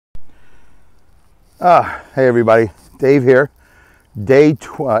Hey everybody, Dave here.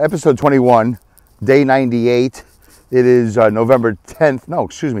 Episode 21, day 98. It is December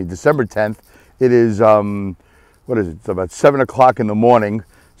 10th. It is, what is it? It's about 7 o'clock in the morning.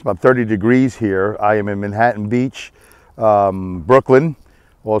 It's about 30 degrees here. I am in Manhattan Beach, Brooklyn,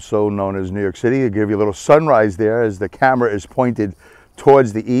 also known as New York City. I'll give you a little sunrise there as the camera is pointed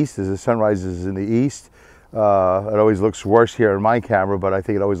towards the east, as the sunrise is in the east. It always looks worse here in my camera, but I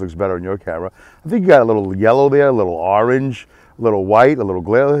think it always looks better in your camera. I think you got a little yellow there, a little orange, a little white, a little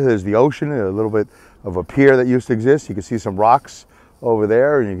glare. There's the ocean, a little bit of a pier that used to exist. You can see some rocks over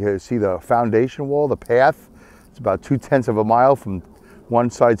there, and you can see the foundation wall, the path. It's about 2/10 of a mile from one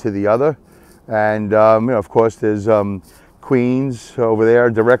side to the other. And of course, there's Queens over there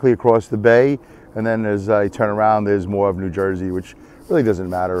directly across the bay. And then as I turn around, there's more of New Jersey, which really doesn't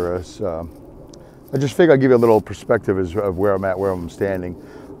matter. I just figure I'll give you a little perspective of where I'm at, where I'm standing.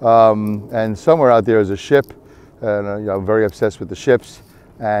 And somewhere out there is a ship, and I'm very obsessed with the ships.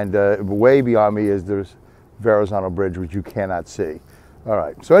 And way beyond me is there's Verrazano Bridge, which you cannot see. All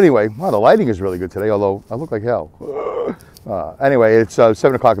right, so anyway, wow, the lighting is really good today, although I look like hell. Anyway, it's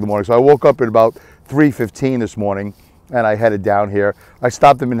 7 o'clock in the morning, so I woke up at about 3:15 this morning, and I headed down here. I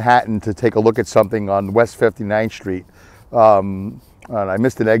stopped in Manhattan to take a look at something on West 59th Street. And I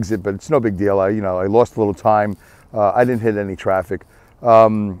missed an exit, but it's no big deal. I lost a little time. I didn't hit any traffic,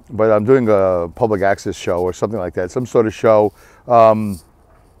 but I'm doing a public access show or something like that, some sort of show.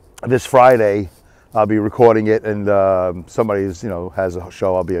 This Friday, I'll be recording it, and somebody has a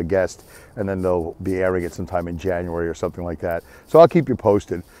show. I'll be a guest, and then they'll be airing it sometime in January or something like that. So I'll keep you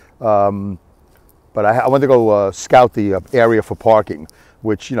posted. But I went to go scout the area for parking,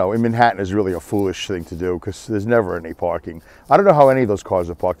 which, in Manhattan is really a foolish thing to do because there's never any parking. I don't know how any of those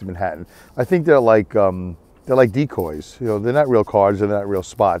cars are parked in Manhattan. I think they're like decoys. They're not real cars, they're not real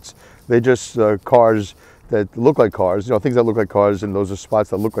spots. They're just cars that look like cars, things that look like cars, and those are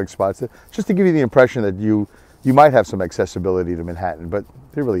spots that look like spots. Just to give you the impression that you might have some accessibility to Manhattan, but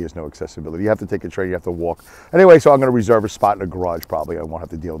there really is no accessibility. You have to take a train, you have to walk. Anyway, so I'm going to reserve a spot in a garage probably. I won't have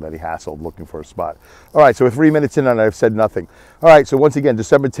to deal with any hassle looking for a spot. All right, so we're 3 minutes in and I've said nothing. All right, so once again,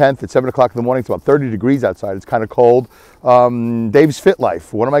 December 10th at 7 o'clock in the morning. It's about 30 degrees outside. It's kind of cold. Dave's Fit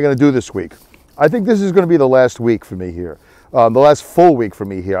Life. What am I going to do this week? I think this is going to be the last week for me here, the last full week for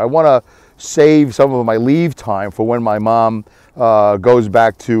me here. I want to save some of my leave time for when my mom goes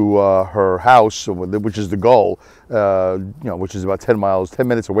back to her house, which is the goal, which is about 10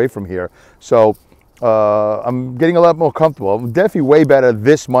 minutes away from here. So I'm getting a lot more comfortable. I'm definitely way better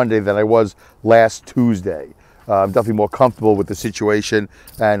this Monday than I was last Tuesday. I'm definitely more comfortable with the situation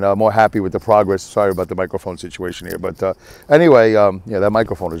and more happy with the progress. Sorry about the microphone situation here. But anyway, that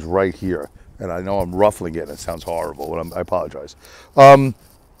microphone is right here. And I know I'm ruffling it and it sounds horrible, but I apologize.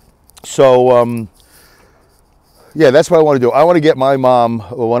 Yeah, that's what I want to do. I want to get my mom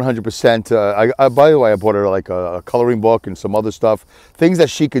 100%. By the way, I bought her like a coloring book and some other stuff, things that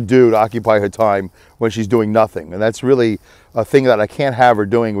she could do to occupy her time when she's doing nothing. And that's really a thing that I can't have her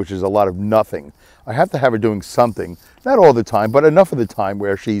doing, which is a lot of nothing. I have to have her doing something, not all the time, but enough of the time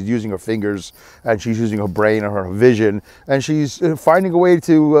where she's using her fingers and she's using her brain and her vision, and she's finding a way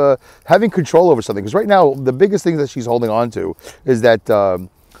to having control over something. Because right now, the biggest thing that she's holding on to is that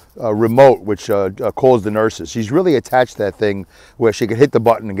remote, which calls the nurses. She's really attached to that thing where she could hit the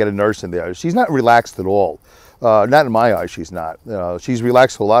button and get a nurse in there. She's not relaxed at all. Not in my eyes, she's not. She's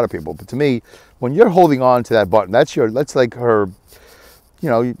relaxed to a lot of people, but to me, when you're holding on to that button, that's like her.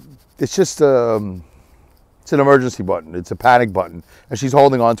 It's just it's an emergency button. It's a panic button, and she's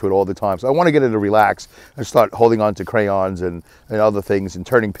holding on to it all the time. So I want to get her to relax and start holding on to crayons and other things, and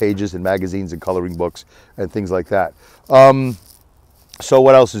turning pages in magazines and coloring books and things like that. So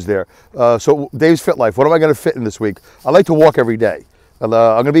what else is there? So Dave's Fit Life. What am I going to fit in this week? I like to walk every day. I'm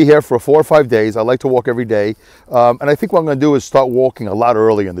going to be here for 4 or 5 days. I like to walk every day. And I think what I'm going to do is start walking a lot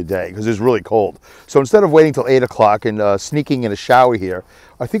early in the day because it's really cold. So instead of waiting till 8 o'clock and sneaking in a shower here,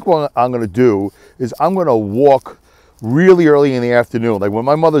 I think what I'm going to do is I'm going to walk really early in the afternoon. Like when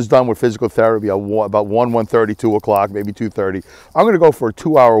my mother's done with physical therapy, about 1:30, 2 o'clock, maybe 2:30. I'm going to go for a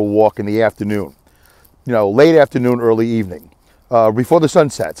 2-hour walk in the afternoon. Late afternoon, early evening. Before the sun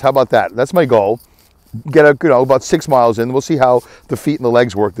sets. How about that? That's my goal. Get about 6 miles in. We'll see how the feet and the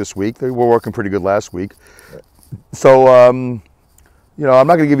legs work this week. They were working pretty good last week. So, I'm not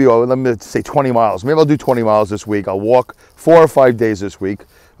going to give you, let me say 20 miles. Maybe I'll do 20 miles this week. I'll walk 4 or 5 days this week.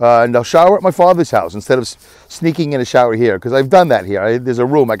 And I'll shower at my father's house instead of sneaking in a shower here, because I've done that here. There's a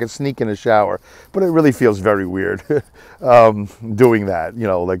room I can sneak in a shower, but it really feels very weird doing that.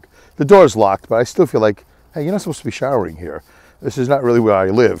 Like the door's locked, but I still feel like, hey, you're not supposed to be showering here. This is not really where I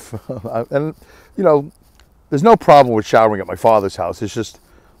live. And, you know, there's no problem with showering at my father's house. It's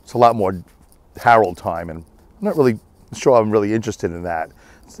a lot more Harold time, and I'm not really sure I'm really interested in that.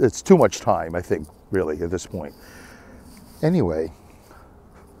 It's too much time, I think, really, at this point. Anyway,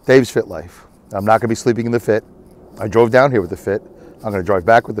 Dave's Fit Life. I'm not going to be sleeping in the Fit. I drove down here with the Fit. I'm going to drive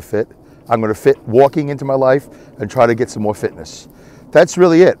back with the Fit. I'm going to fit walking into my life and try to get some more fitness. That's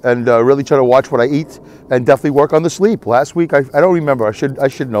really it, and really try to watch what I eat and definitely work on the sleep. Last week, I don't remember. I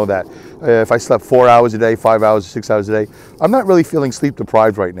should know that. If I slept 4 hours a day, 5 hours, 6 hours a day, I'm not really feeling sleep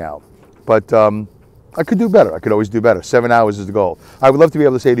deprived right now. But I could do better. I could always do better. 7 hours is the goal. I would love to be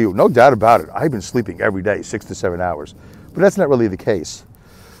able to say to you, no doubt about it, I've been sleeping every day, 6 to 7 hours. But that's not really the case.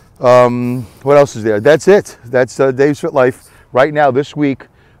 What else is there? That's it. That's Dave's Fit Life right now this week.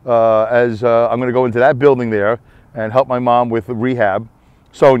 As I'm going to go into that building there and help my mom with rehab.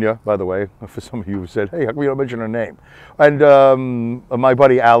 Sonia, by the way, for some of you who said, hey, how come you don't mention her name? And my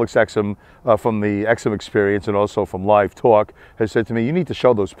buddy Alex Exum from the Exum Experience and also from Live Talk has said to me, you need to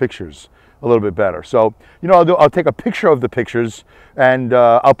show those pictures a little bit better. So, you know, I'll take a picture of the pictures and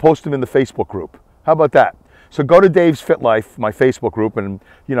I'll post them in the Facebook group. How about that? So go to Dave's Fit Life, my Facebook group, and,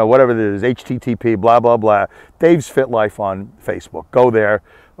 you know, whatever it is, HTTP, blah, blah, blah, Dave's Fit Life on Facebook. Go there.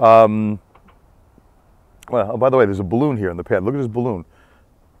 Well, oh, by the way, there's a balloon here in the pad. Look at this balloon.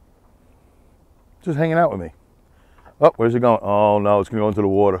 Just hanging out with me. Oh, where's it going? Oh, no, it's going to go into the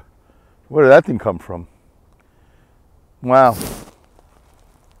water. Where did that thing come from? Wow.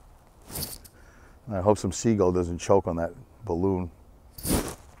 I hope some seagull doesn't choke on that balloon.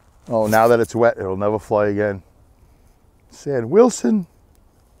 Oh, now that it's wet, it'll never fly again. Sad. Wilson.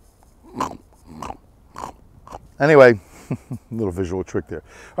 Anyway, little visual trick there.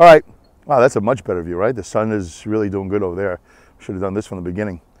 All right. Wow, that's a much better view, right? The sun is really doing good over there. Should have done this from the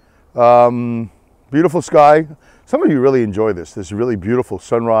beginning. Beautiful sky. Some of you really enjoy this. This really beautiful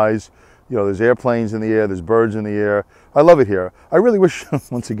sunrise. You know, there's airplanes in the air, there's birds in the air. I love it here. I really wish,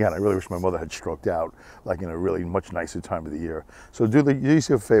 once again, I really wish my mother had stroked out, like in a really much nicer time of the year. So do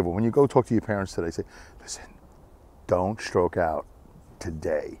yourself a favor. When you go talk to your parents today, say, listen, don't stroke out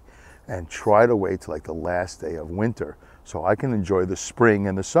today. And try to wait till like the last day of winter so I can enjoy the spring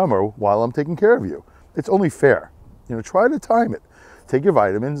and the summer while I'm taking care of you. It's only fair. You know, try to time it. Take your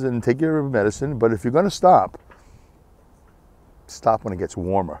vitamins and take your medicine, but if you're going to stop when it gets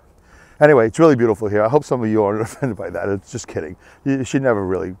warmer. Anyway, it's really beautiful here. I hope some of you aren't offended by that. It's just kidding. You should never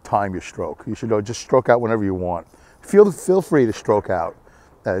really time your stroke. You should just stroke out whenever you want. Feel free to stroke out.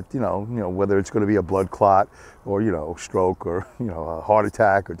 You know, whether it's going to be a blood clot or, you know, stroke or, you know, a heart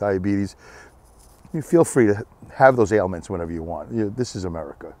attack or diabetes. You feel free to have those ailments whenever you want. This is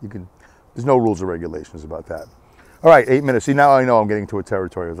America. There's no rules or regulations about that. All right, 8 minutes. See, now I know I'm getting to a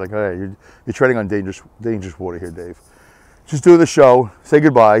territory. It's like, hey, you're treading on dangerous water here, Dave. Just do the show. Say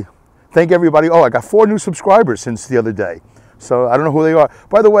goodbye. Thank everybody. Oh, I got 4 new subscribers since the other day. So I don't know who they are.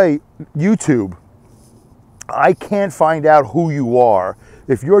 By the way, YouTube, I can't find out who you are.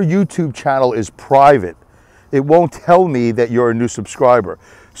 If your YouTube channel is private, it won't tell me that you're a new subscriber.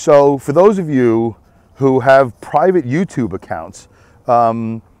 So for those of you who have private YouTube accounts,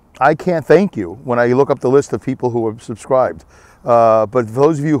 I can't thank you when I look up the list of people who have subscribed. But for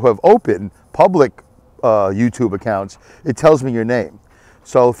those of you who have opened public YouTube accounts, it tells me your name.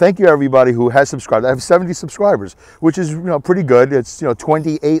 So thank you everybody who has subscribed. I have 70 subscribers, which is, you know, pretty good. It's, you know,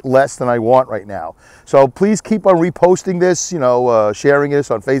 28 less than I want right now. So please keep on reposting this, you know, sharing this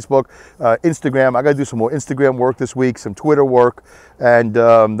on Facebook, Instagram. I got to do some more Instagram work this week, some Twitter work, and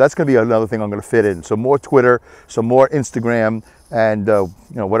that's going to be another thing I'm going to fit in. So more Twitter, some more Instagram, and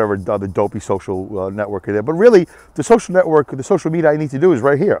you know, whatever other dopey social network it is. But really, the social network, the social media I need to do is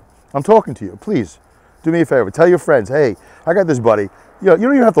right here. I'm talking to you. Please do me a favor. Tell your friends, hey, I got this buddy. You know, you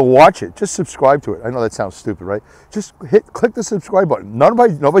don't even have to watch it. Just subscribe to it. I know that sounds stupid, right? Just click the subscribe button.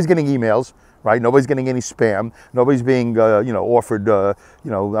 Nobody's getting emails, right? Nobody's getting any spam. Nobody's being, you know, offered,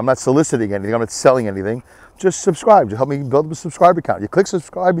 you know, I'm not soliciting anything. I'm not selling anything. Just subscribe. Just help me build up a subscribe account. You click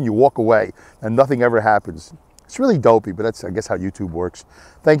subscribe and you walk away and nothing ever happens. It's really dopey, but that's, I guess, how YouTube works.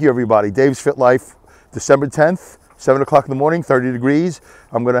 Thank you, everybody. Dave's Fit Life, December 10th, 7 o'clock in the morning, 30 degrees.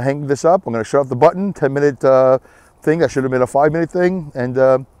 I'm going to hang this up. I'm going to shut off the button, 10-minute thing. That should have been a 5-minute thing, and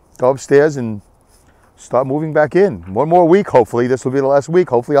go upstairs and start moving back in. One more week, hopefully. This will be the last week.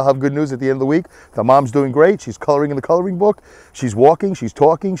 Hopefully I'll have good news at the end of the week. The mom's doing great. She's coloring in the coloring book. She's walking, she's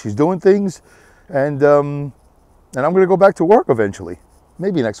talking, she's doing things. And I'm going to go back to work eventually.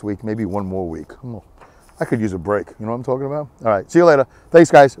 Maybe next week, maybe one more week. I could use a break. You know what I'm talking about? All right, see you later.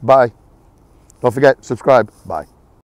 Thanks, guys. Bye. Don't forget, subscribe. Bye.